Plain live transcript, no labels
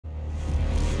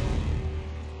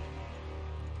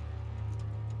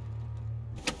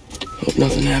Hope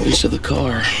nothing happens to the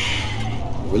car.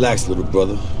 Relax, little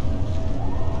brother.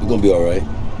 You're gonna be all right.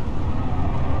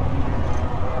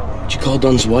 Did you call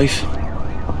Dunn's wife?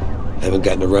 Haven't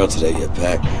gotten around to that yet,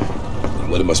 Pac.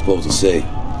 What am I supposed to say?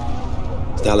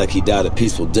 It's not like he died a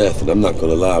peaceful death, and I'm not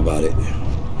gonna lie about it.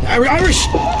 Irish!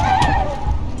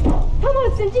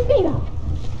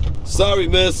 Sorry,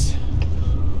 miss.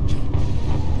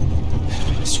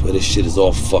 I swear this shit is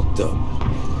all fucked up.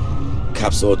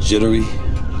 Cops all jittery.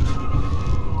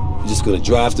 You're just gonna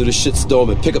drive through the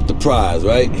shitstorm and pick up the prize,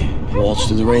 right? Waltz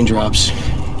through the raindrops.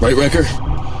 Right, Wrecker?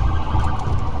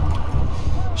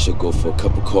 Should go for a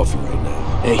cup of coffee right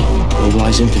now. Hey,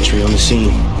 mobilize infantry on the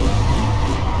scene.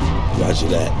 Roger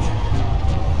that.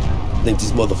 I think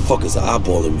these motherfuckers are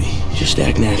eyeballing me. Just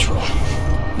act natural.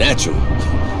 Natural?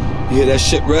 You hear that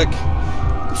shit, Wreck?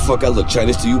 The fuck I look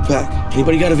Chinese to you, Pac?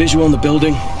 Anybody got a visual on the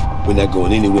building? We're not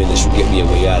going anywhere unless you get me a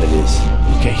way out of this.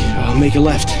 Okay, I'll make a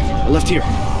left. A left here.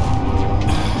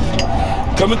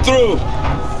 Coming through!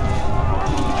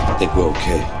 I think we're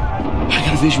okay. I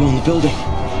got a visual on the building.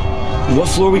 And what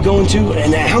floor are we going to?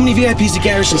 And how many VIPs did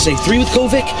Garrison say? 3 with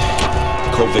Kovic?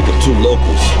 Kovic and 2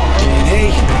 locals.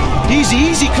 Hey, easy,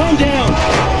 easy, calm down.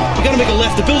 We gotta make a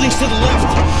left. The building's to the left.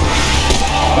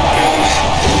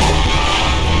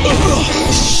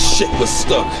 Shit, we're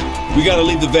stuck. We gotta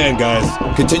leave the van, guys.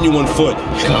 Continue on foot.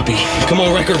 Copy. Come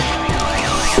on, Wrecker.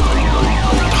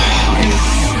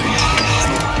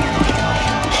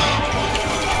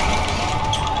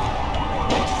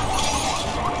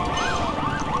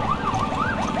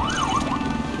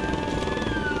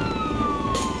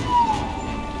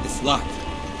 It's locked.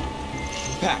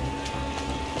 Pac.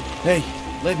 Hey,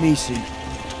 let me see.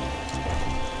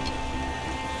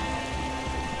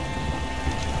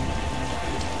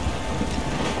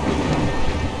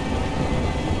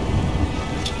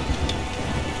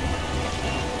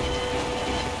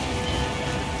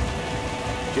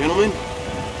 Gentlemen,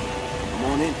 come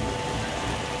on in.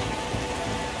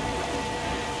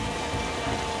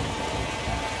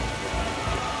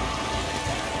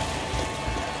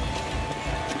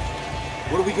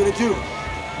 What are we gonna do?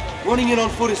 Running in on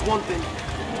foot is one thing.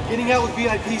 Getting out with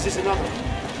VIPs is another.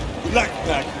 Relax,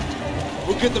 Pac.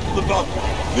 We'll get them from the balcony.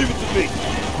 Leave it to me.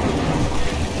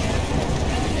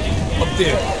 Up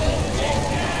there.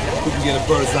 We can get a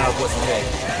bird's eye of what's ahead.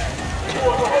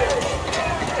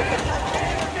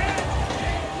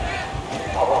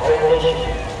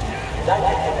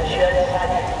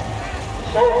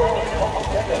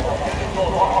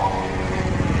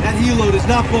 That helo does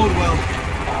not bode well.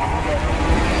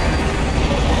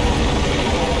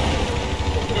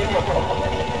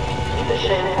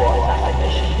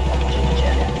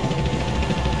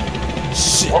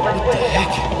 Shit. What the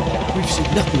heck? We've seen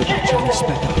nothing about Chinese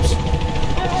spec ops.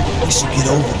 We should get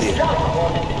over there.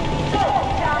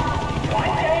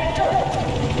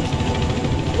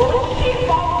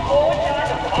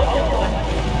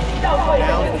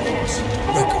 Down in the force.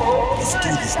 Wrecker, let's do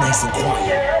this nice and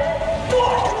quiet.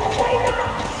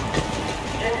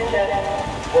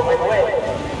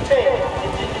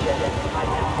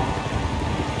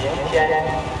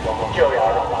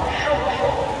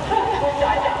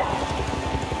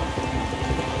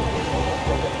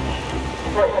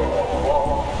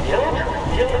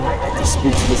 The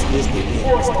spooks listen this, they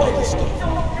hear this other stuff.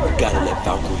 We gotta let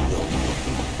Valkyrie know.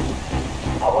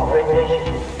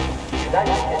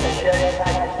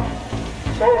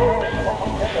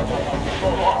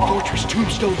 Fortress,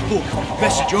 Tombstone full.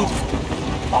 Message over.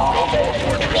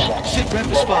 Fortress, sit rep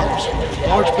as follows.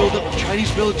 Large buildup of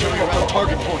Chinese military around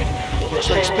target point. Looks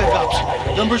like spec ops.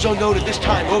 Numbers unknown at this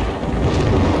time, over.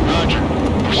 Roger.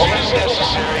 Proceed as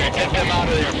necessary and get them out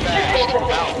of there fast.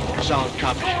 Out. Solid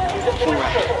copy. 4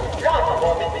 out.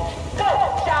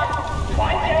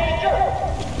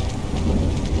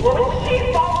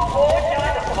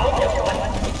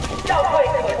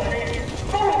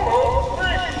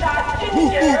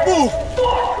 Move, move, move!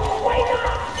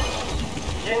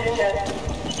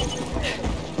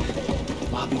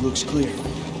 Lobby looks clear.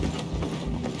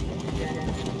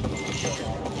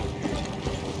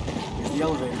 Here's the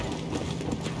elevator.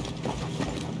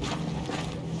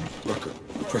 Wrecker,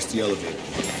 press the elevator.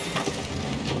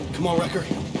 Come on, Wrecker.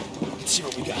 Let's see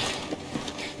what we got.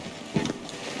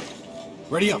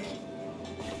 Ready up.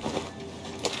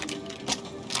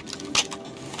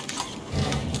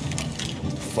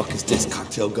 Fuck is this,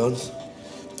 cocktail guns?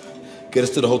 Get us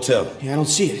to the hotel. Yeah, I don't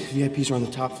see it. VIPs are on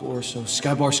the top floor, so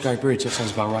Sky Bar, Sky Bridge, that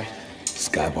sounds about right.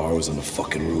 Sky Bar was on the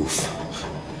fucking roof.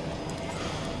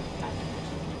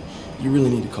 You really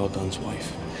need to call Dunn's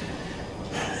wife.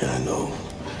 Yeah, I know.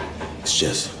 It's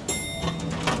just...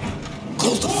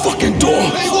 Close the fucking door!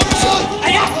 Hey, what's up?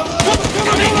 Hey,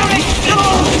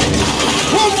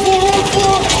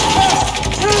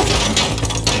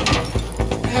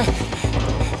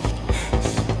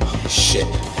 Shit.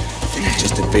 They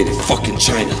just invaded fucking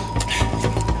China.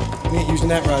 We ain't using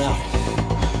that route out.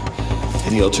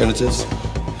 Any alternatives?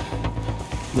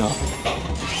 No.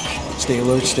 Stay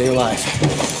alert, stay alive.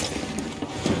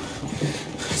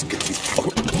 Let's get these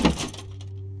fucking...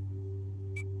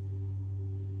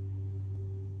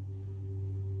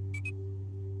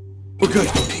 We're good.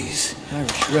 Peace.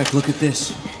 Irish, Rick, look at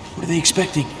this. What are they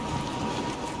expecting?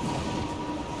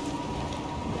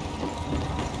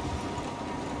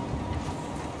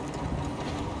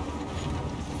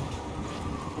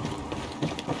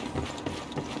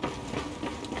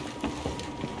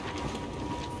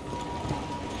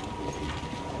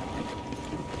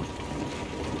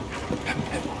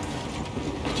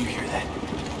 Did you hear that?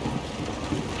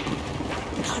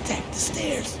 Contact the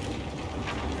stairs.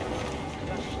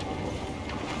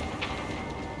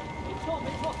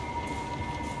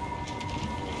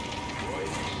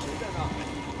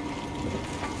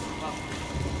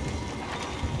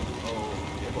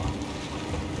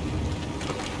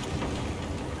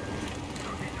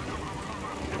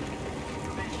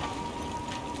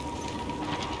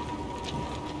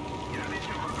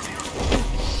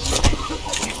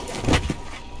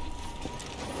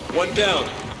 One down.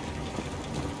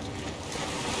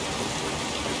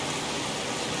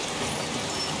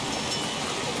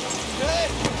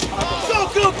 Go,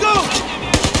 go, go!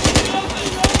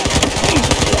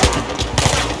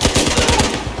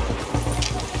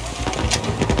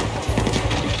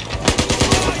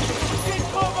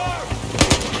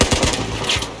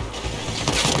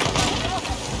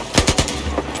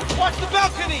 Watch the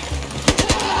balcony!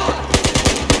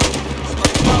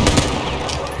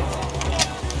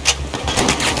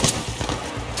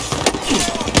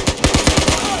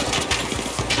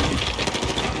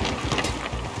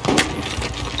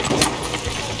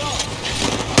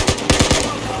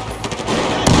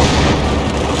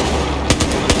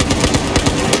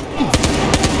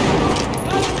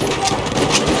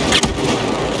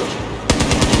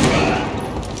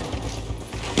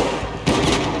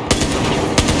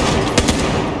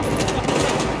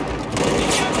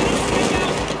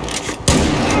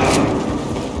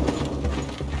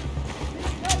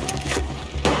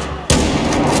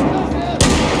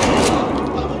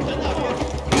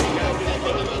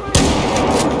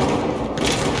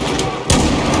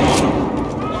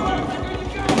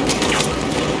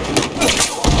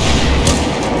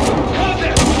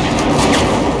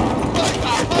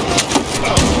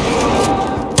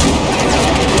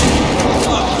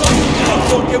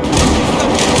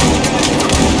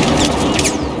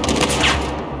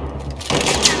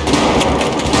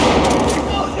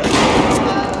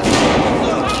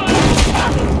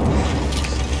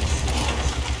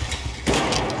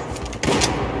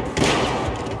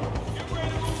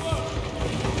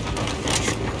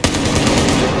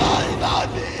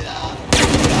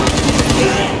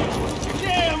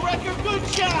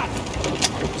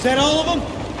 Is that all of them?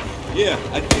 Yeah,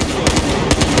 I think so.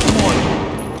 Come on.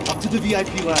 Up to the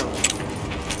VIP lounge.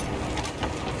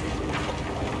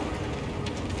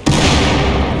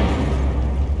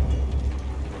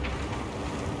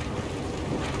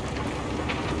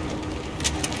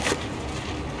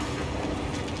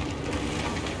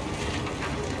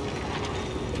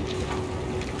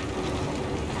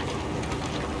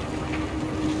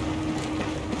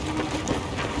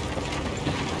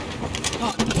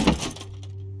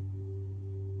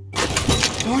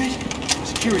 Darn it!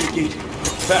 Security gate.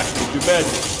 Back, with your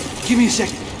badge. Give me a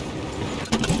second.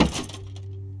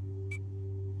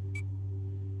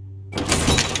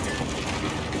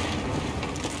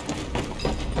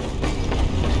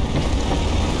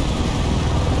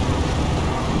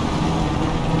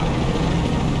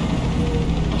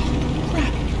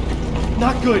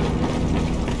 Not good.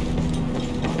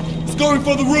 It's going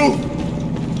for the roof!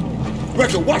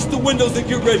 Wrecker, watch the windows and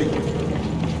get ready.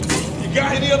 You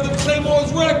got any other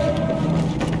claymores, Wreck?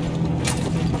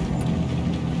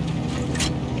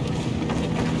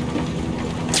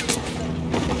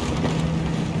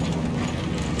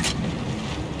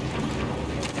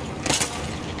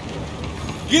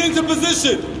 Get into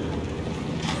position!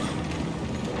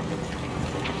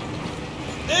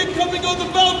 Incoming on the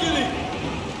balcony!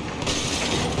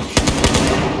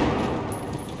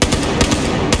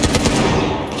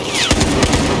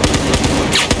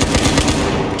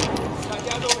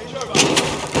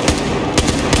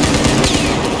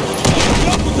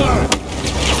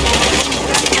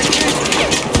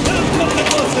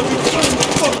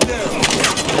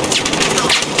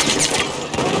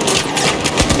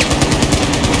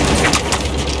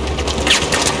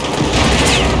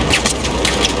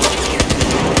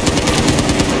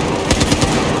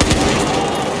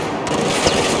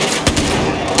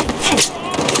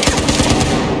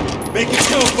 Make it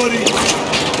count, buddy.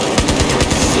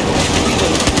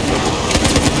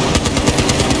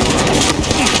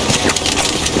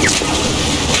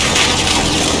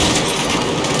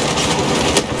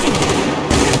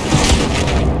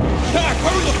 Pack,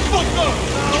 hurry the fuck up!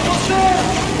 Almost there!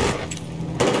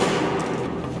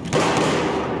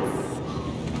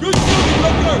 Good shooting,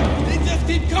 Hooker! They just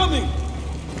keep coming!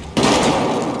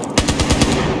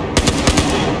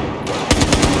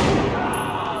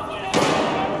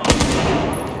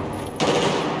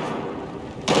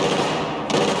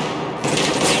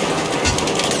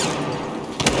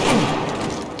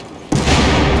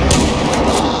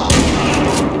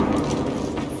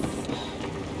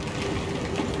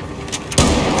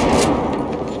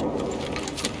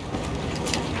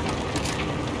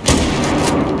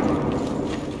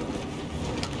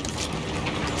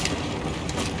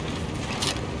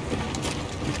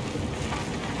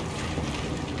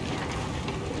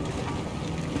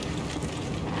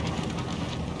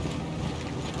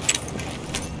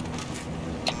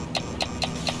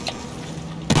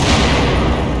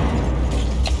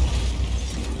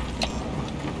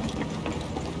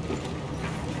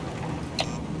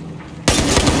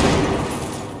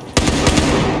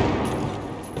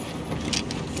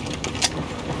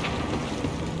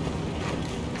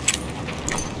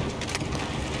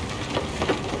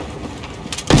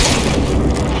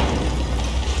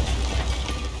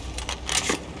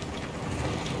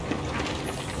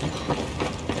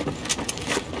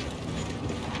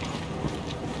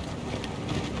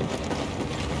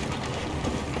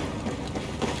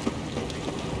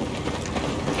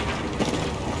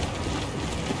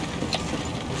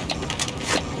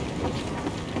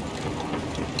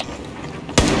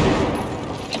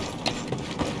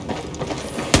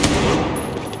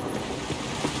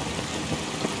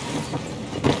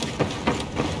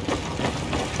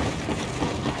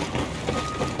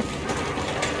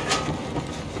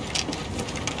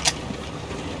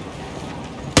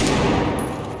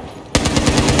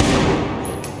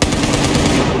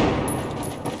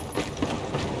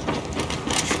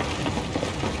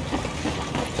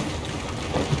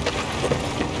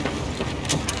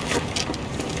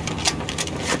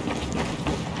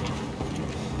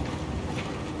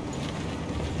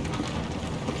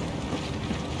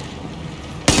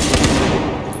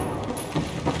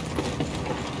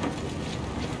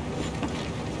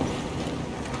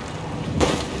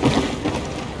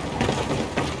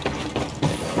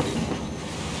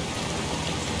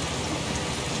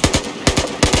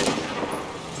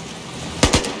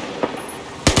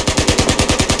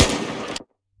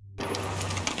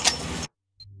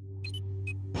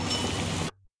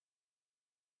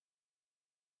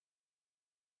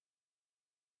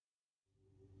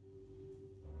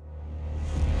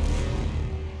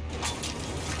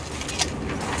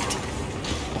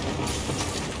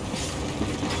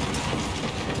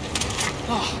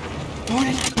 Darn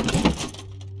it!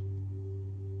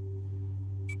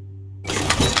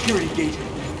 Security gate.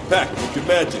 Pack, good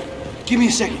magic. Give me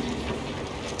a second.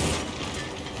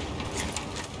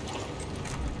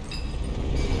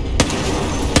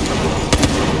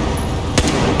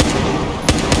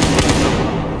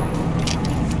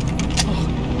 Oh,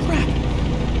 crap!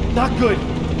 Not good.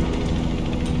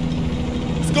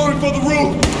 It's going for the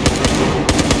roof.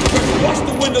 Watch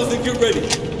the windows and get ready.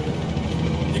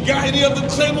 You got any other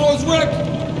claymores, Rick?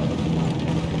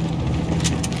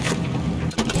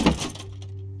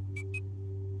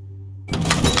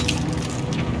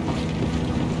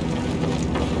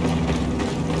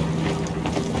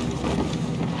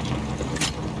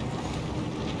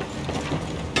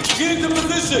 Get into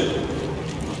position!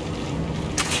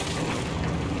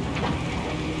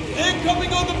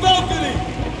 Incoming on the balcony!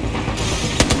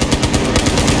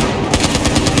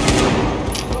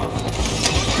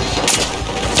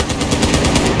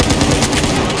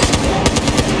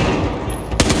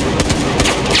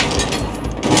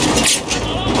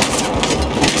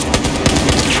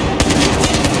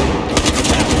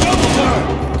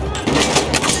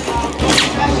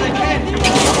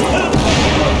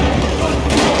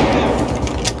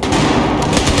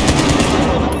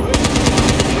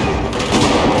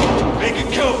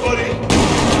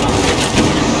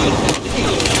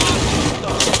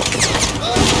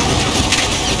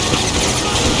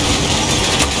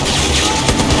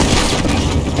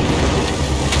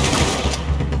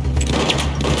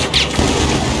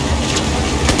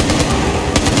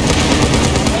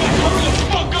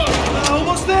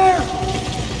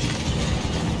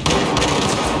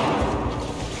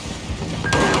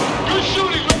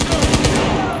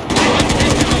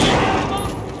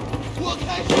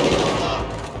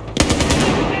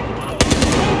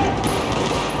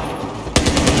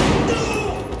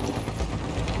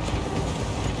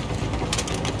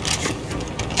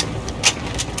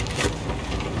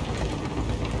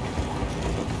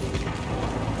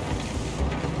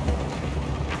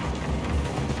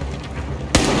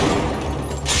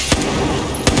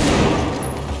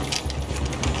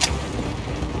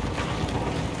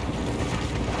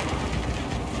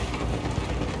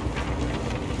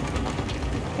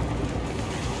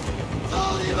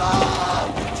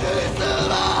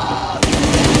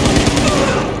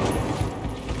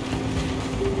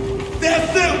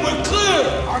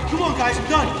 Guys, I'm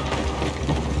done.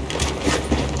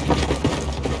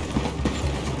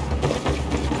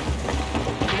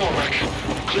 Come on, Rick.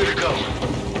 Clear to go.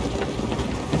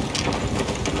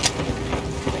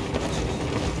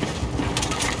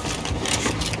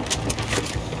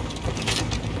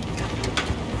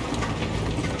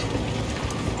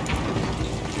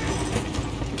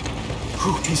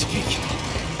 Whew, piece of cake.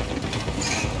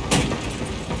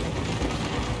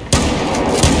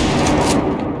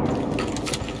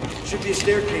 Should be a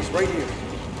staircase right here.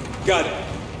 Got it.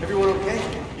 Everyone okay?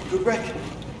 You good, Rick?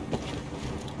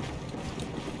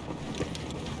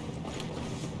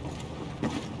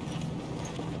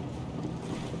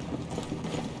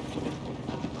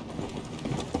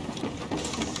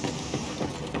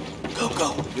 Go,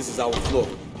 go. This is our floor.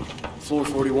 Floor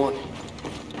 41.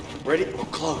 Ready? We're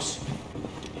close.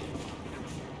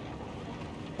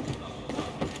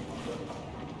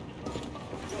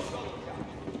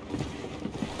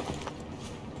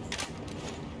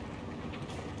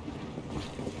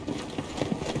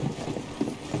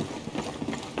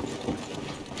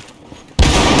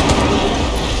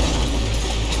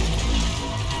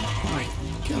 My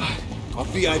God. Our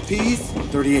VIPs?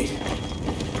 38.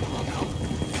 Oh no.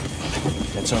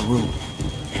 That's our room.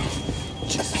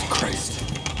 Jesus Christ.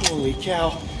 Holy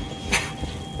cow.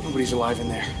 Nobody's alive in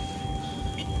there.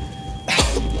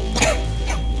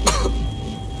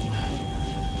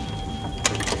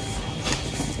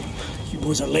 You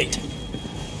boys are late.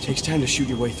 Takes time to shoot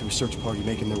your way through a search party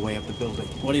making their way up the building.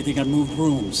 Why do you think I moved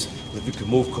rooms? If you can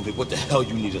move quickly, what the hell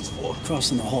you need us for?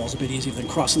 Crossing the hall's a bit easier than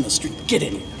crossing the street. Get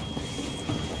in here.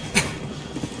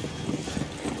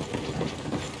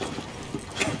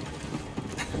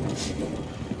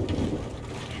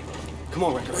 Come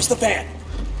on, Rick. Where's the van?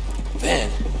 Van,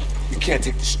 you can't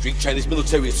take the street. Chinese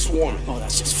military is swarming. Oh,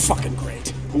 that's just fucking great.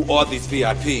 Who are these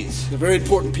VIPs? They're very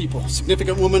important people.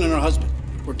 Significant woman and her husband.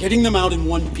 We're getting them out in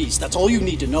one piece. That's all you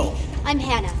need to know. I'm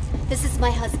Hannah. This is my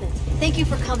husband. Thank you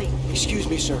for coming. Excuse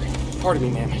me, sir. Pardon me,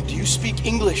 ma'am. Do you speak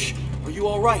English? Are you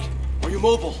all right? Are you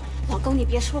mobile? 老公，你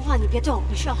别说话，你别动，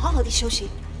你需要好好地休息。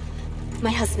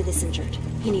My husband is injured.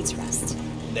 He needs rest.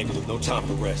 Negative, no time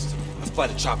for rest. Let's fly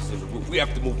the choppers in the roof. We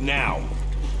have to move now.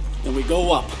 Then we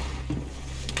go up.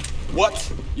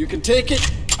 What? You can take it,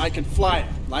 I can fly it.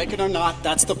 Like it or not,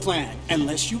 that's the plan.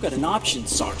 Unless you got an option,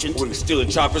 Sergeant. What, are we stealing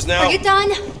choppers now? Are you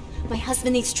done? My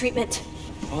husband needs treatment.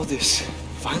 All this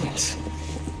violence.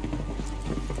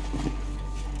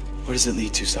 What does it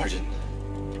lead to, Sergeant?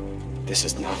 This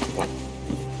is not what...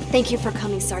 Thank you for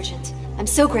coming, Sergeant. I'm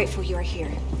so grateful you are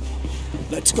here.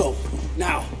 Let's go.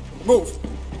 Now. Move.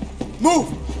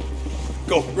 Move!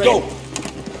 Go, Ready. go!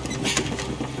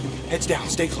 Heads down,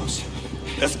 stay close.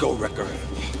 Let's go, Wrecker.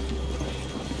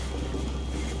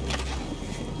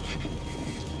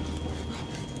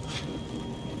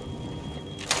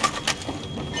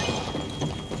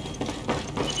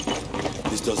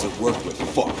 This doesn't work, we're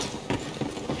fucked.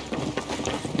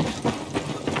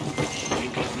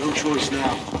 Ain't got no choice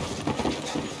now.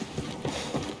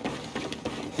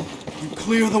 You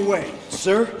clear the way.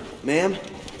 Sir, ma'am,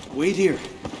 wait here.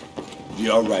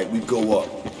 Yeah, all right, we go up.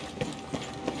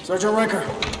 Sergeant Riker,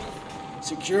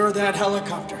 secure that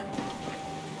helicopter.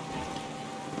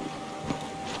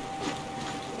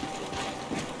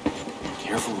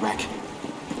 Careful, Wreck.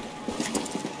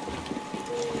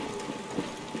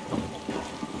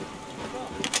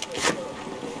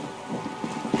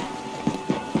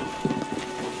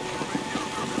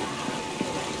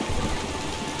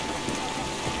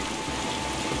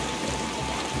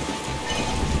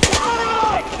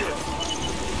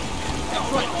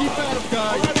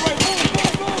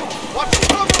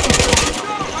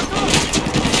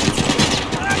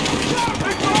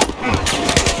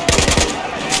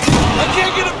 I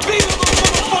can't get a beat on those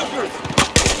motherfuckers!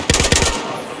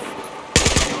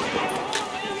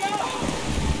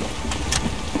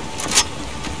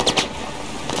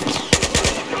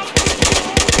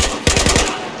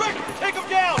 Rick, take him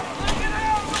down!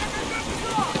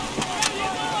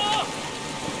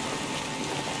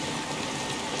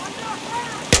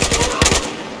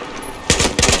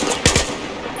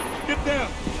 Get down!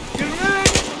 Get in!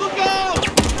 Look out!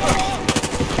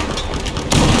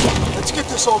 Let's get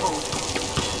this over with.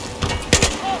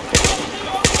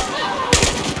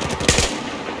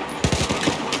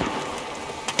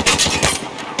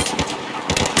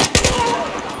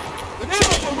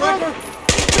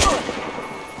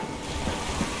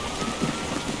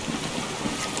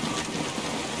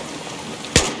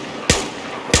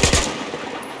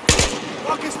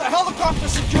 Look, is the helicopter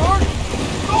secured?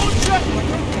 Go and check!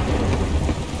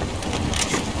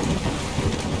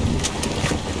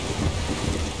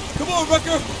 Come on,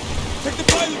 Wrecker! Take the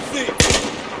pilot seat!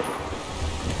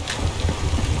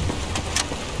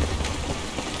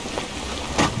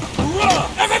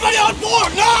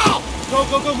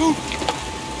 Go, move!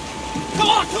 Come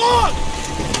on, come on! What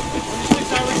do you say,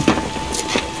 Cyrus?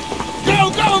 Go,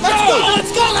 go, go!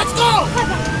 Let's go, let's go!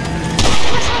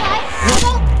 快上来，快走！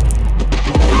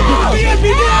 BNB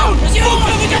down! Yo,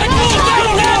 we gotta go! Go,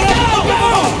 go,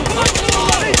 go!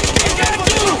 We got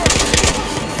to!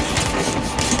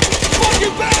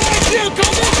 Fucking back here,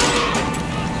 come on!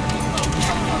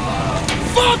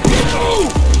 Fuck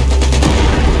you!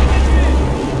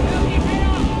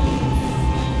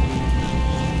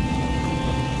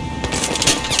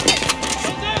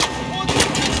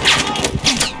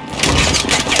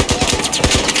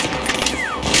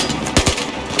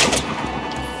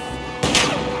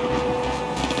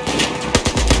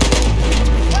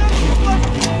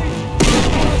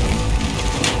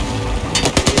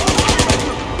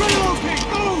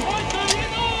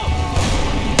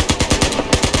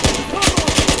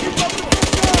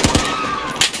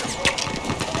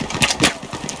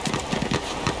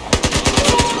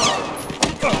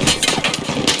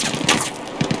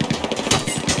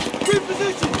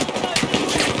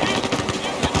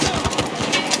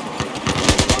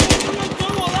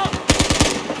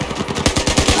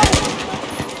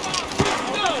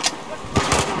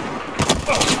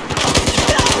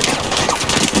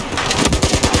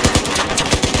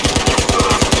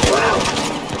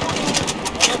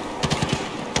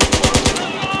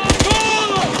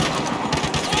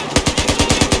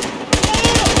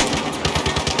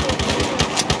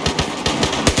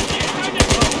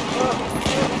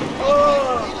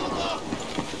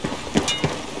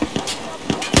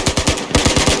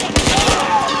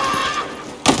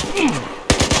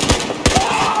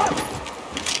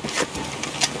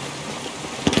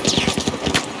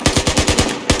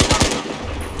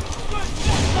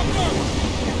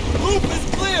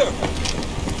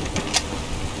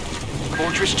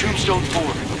 Fortress Tombstone 4.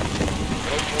 Code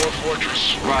 4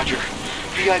 Fortress. Roger.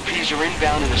 VIPs are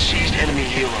inbound in a seized enemy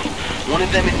helo. One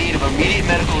of them in need of immediate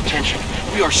medical attention.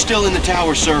 We are still in the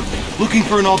tower, sir. Looking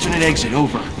for an alternate exit.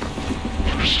 Over.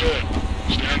 Understood.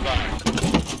 Stand by.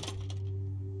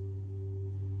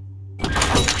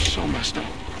 We're so messed up.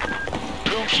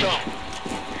 Tombstone,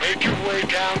 make your way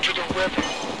down to the river.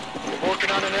 We're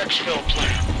working on an exfil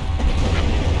plan.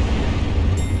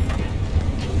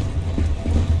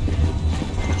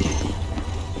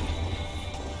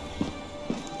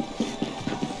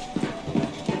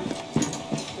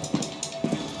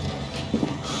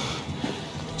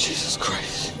 Jesus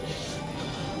Christ.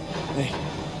 Hey.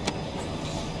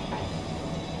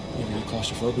 You ever get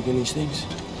claustrophobic in these things?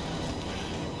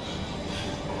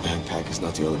 Backpack is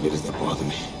not the elevators that bother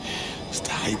me. It's the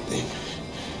height thing.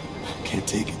 I can't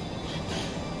take it.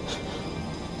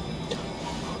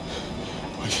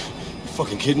 Are you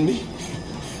fucking kidding me?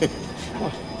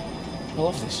 What? I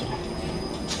love this song.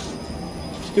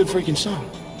 It's a good freaking song.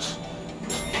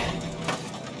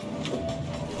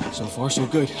 So far, so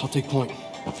good. I'll take point.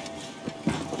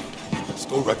 Let's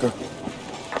go, Wrecker.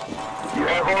 You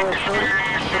have all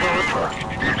soldiers to the river.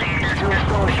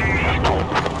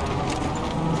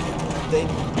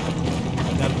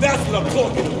 Now that's what I'm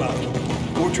talking about.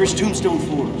 Fortress Tombstone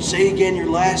 4. Say again your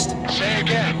last. Say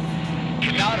again.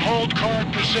 Cannot hold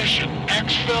current position.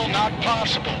 Exfil not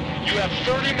possible. You have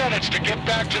 30 minutes to get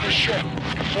back to the ship.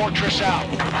 Fortress out.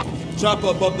 Chop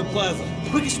up the plaza.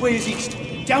 Quickest way is east.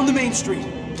 Down the main street.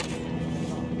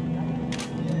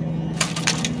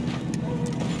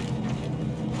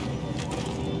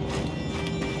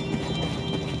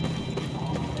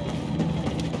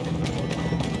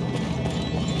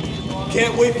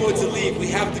 Can't wait for it to leave. We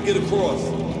have to get across.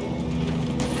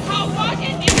 How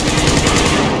fucking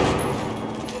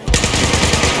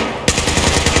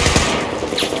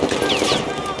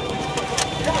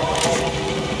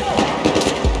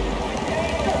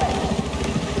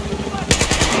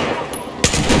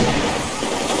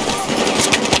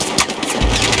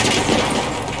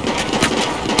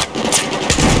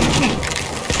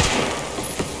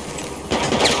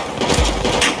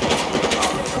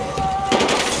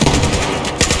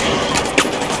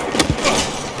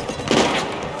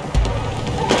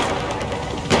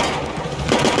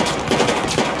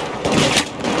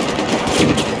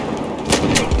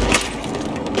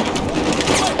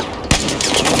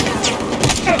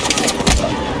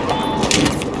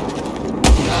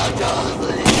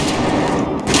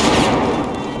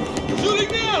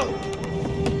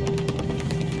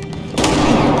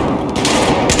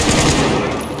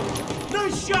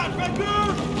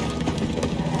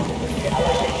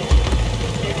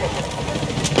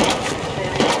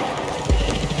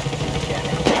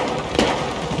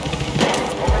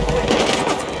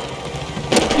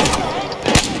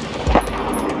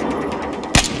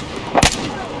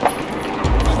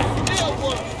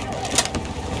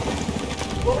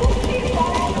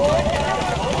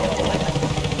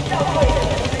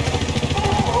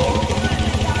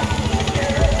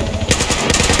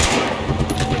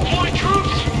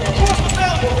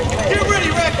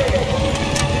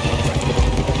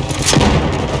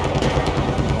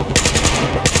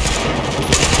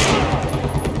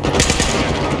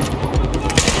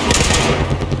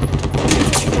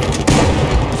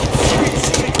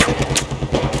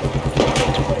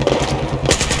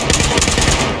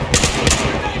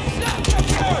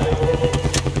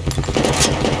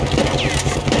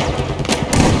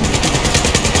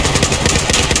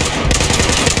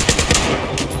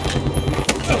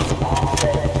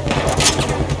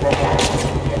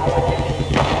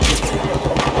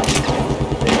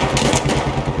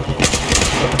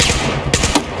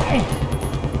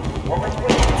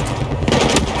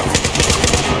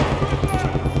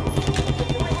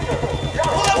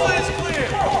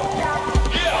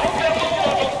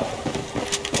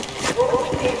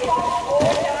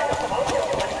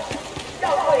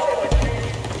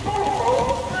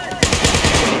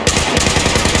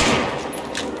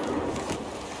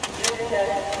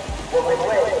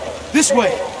This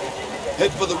way!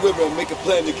 Head for the river and make a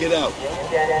plan to get out. Do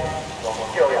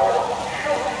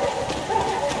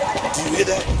you hear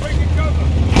that?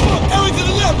 Come on, Ellie, to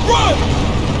the left! Run!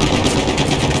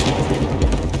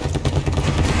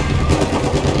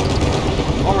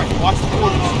 Alright, watch the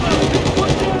corners.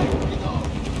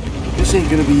 This ain't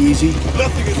gonna be easy.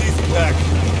 Nothing is easy, Pac.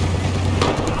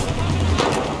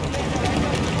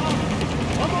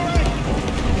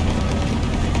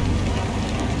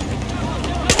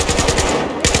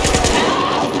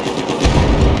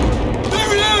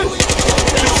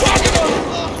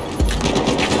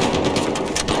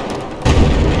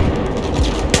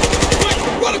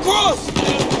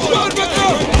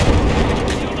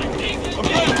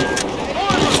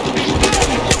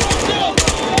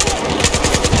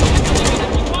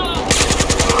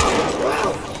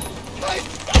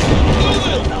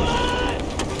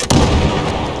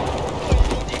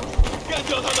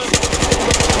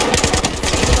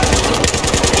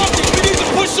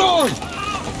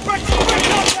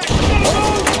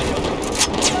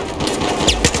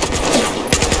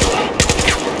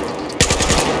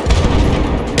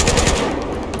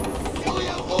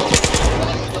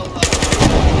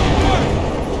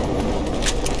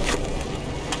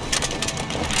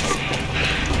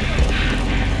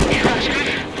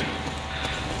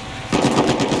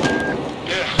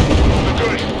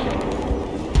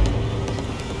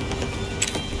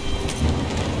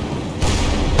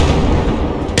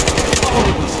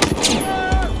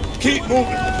 Keep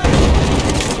moving.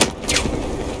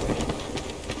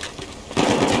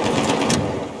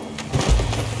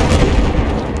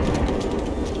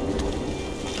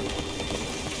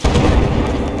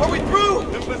 Are we through?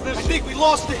 I think we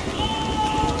lost it.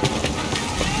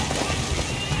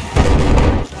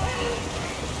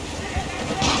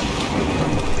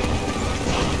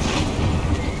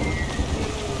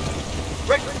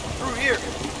 Rick, through here.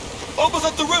 Almost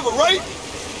at the river, right?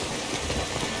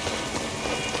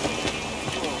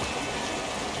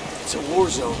 It's a war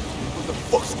zone. What the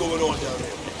fuck's going on down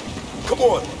there? Come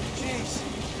on. Jeez.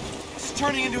 It's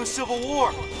turning into a civil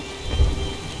war.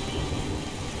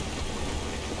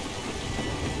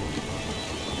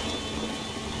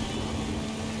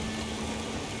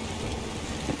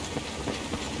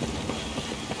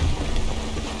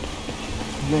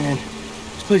 Man,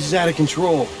 this place is out of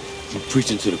control. You're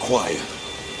preaching to the choir.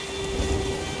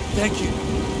 Thank you.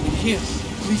 Here,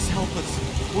 please help us.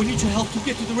 We need your help to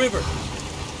get to the river.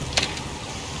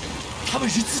 他们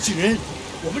是自己人，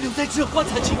我们留在这观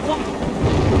察情况。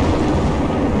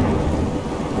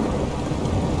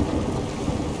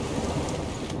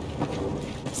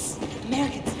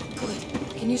Americans, good.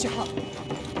 Can use your help.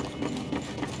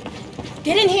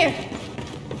 Get in here.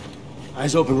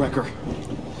 Eyes open, Wrecker.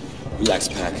 Relax,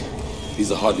 Pac.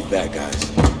 These are hardly bad guys.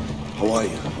 How are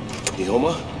you? You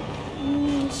home?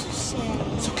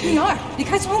 It's okay. 女儿，离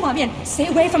开窗户旁边 ，Stay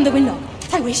away from the window，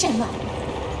 太危险了。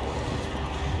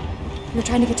We're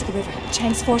trying to get to the river.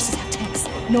 Chang's forces have tanks.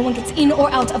 No one gets in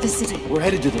or out of the city. We're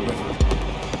headed to the river.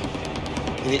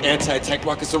 Any anti-tank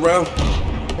rockets around?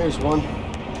 There's one.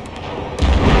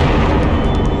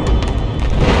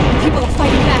 People are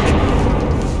fighting back.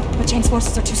 But Chang's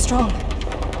forces are too strong.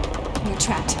 We're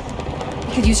trapped.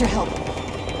 We could use your help.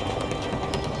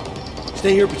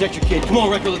 Stay here, protect your kid. Come on,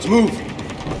 Wrecker, let's move.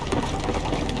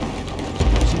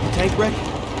 See the tank wreck?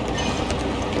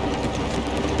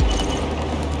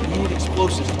 We need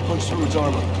explosives to punch through its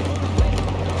armor.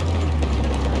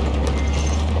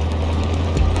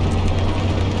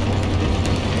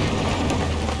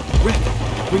 Wreck,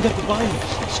 bring up the binders.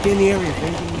 Scan the area for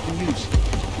anything we can use.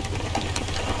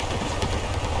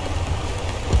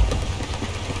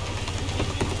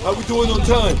 How we doing on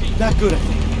time? Not good, I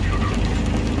think.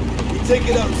 We take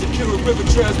it out and secure a river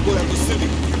transport out of the city.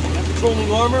 That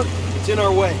patrolling armor, it's in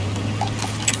our way.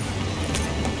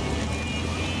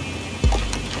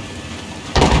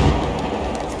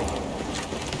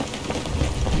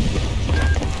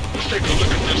 Let's take a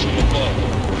look at this from above.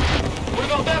 What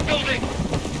about that building?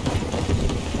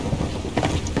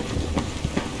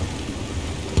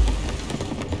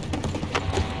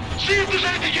 See if there's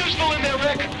anything useful in there,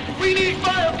 Rick. We need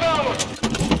firepower.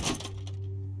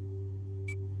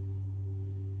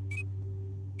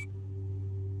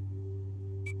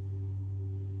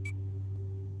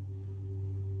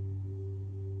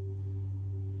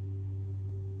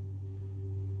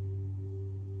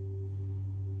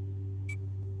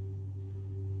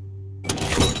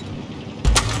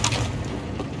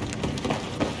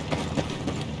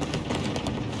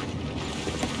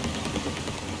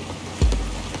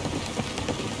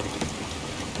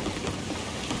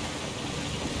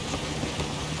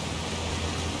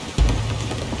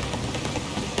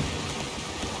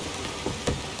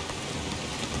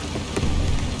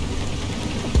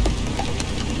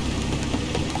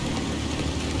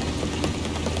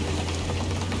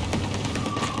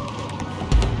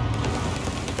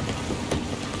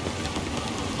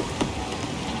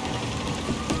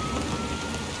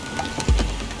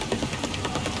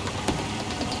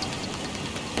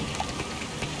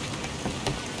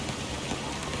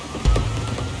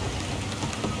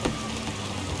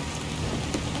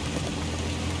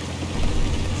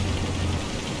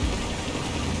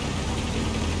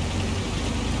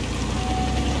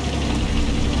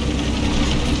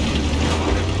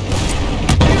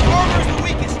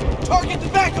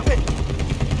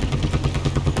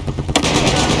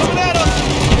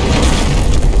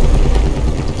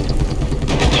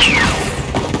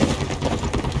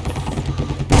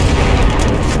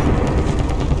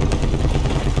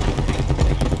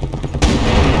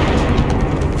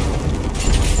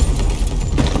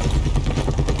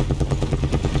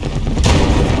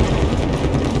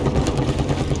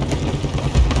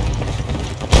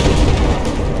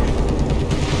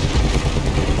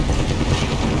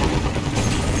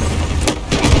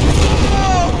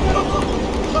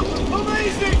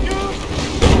 Easy, dude!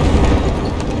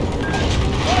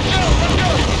 Watch out! Let's go!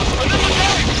 Another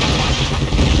tank!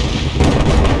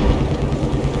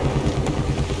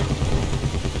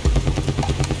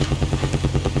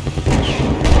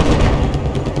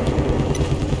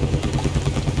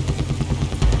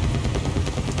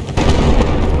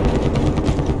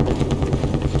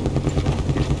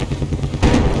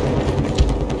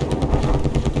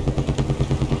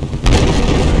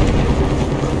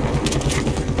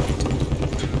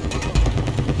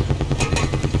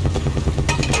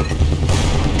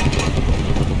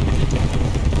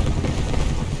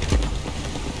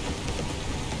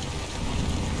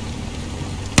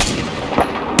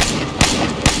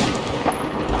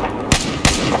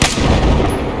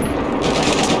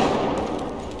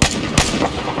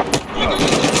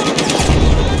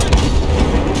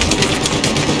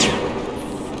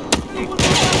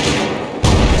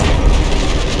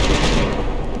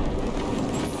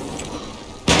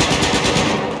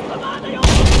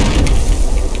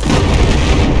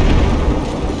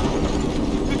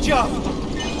 Good job.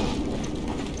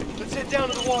 Let's head down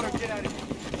to the water and get out of here.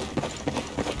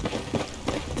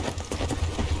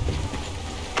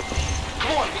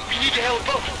 Come on, we need to hail a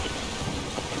boat.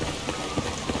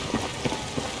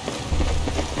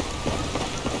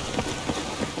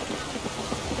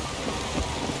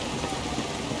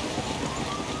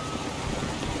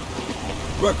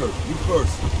 Record, you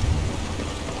first.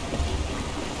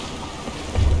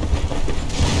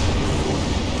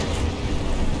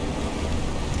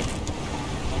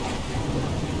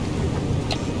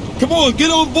 Come on, get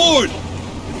on board!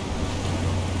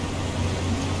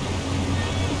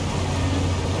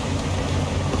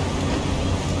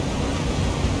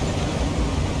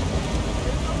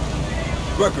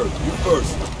 Record, you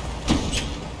first.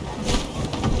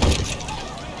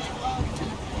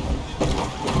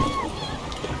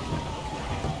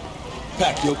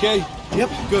 Pack, you okay? Yep,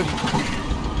 good.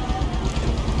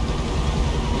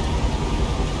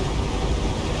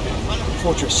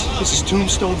 Fortress, this is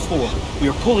Tombstone 4. We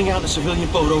are pulling out a civilian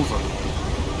boat over.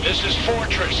 This is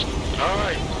Fortress. All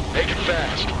right, make it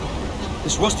fast.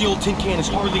 This rusty old tin can is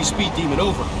hardly a speed demon,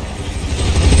 over.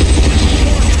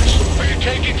 Fortress, are you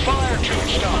taking fire,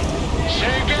 Tombstone?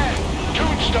 Say again.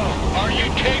 Tombstone, are you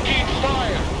taking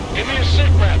fire? Give me a sit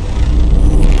rep.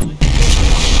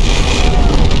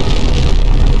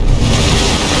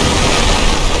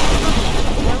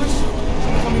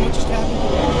 Tell me what just happened.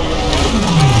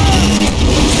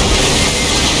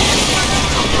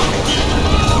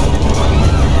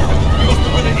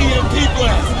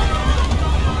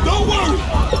 Don't worry!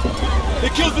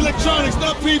 It kills electronics,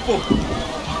 not people!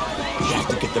 We have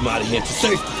to get them out of here to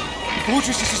safety.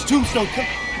 Fortress, this is Tombstone. Come.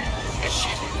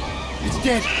 Shit. It's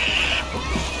dead.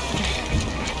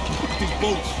 Look at these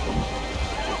boats.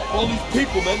 All these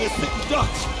people, man, they're sitting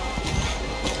ducks.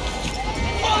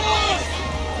 Follow us!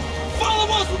 Follow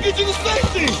us! We'll get you to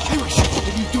safety! Irish, what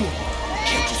are you doing?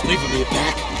 Can't just leave me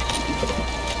back.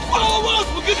 Follow us!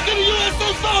 We'll get you to the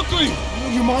USS Valkyrie! You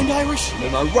in your mind, Irish?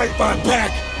 And my right behind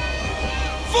back.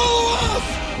 Follow us!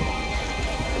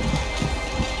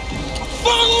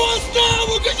 Follow us now!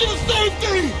 We'll get you to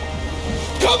safety!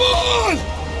 Come on!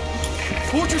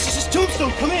 Fortress, this is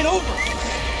Tombstone. Come in, over.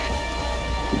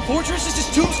 Fortress, this is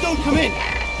Tombstone. Come in.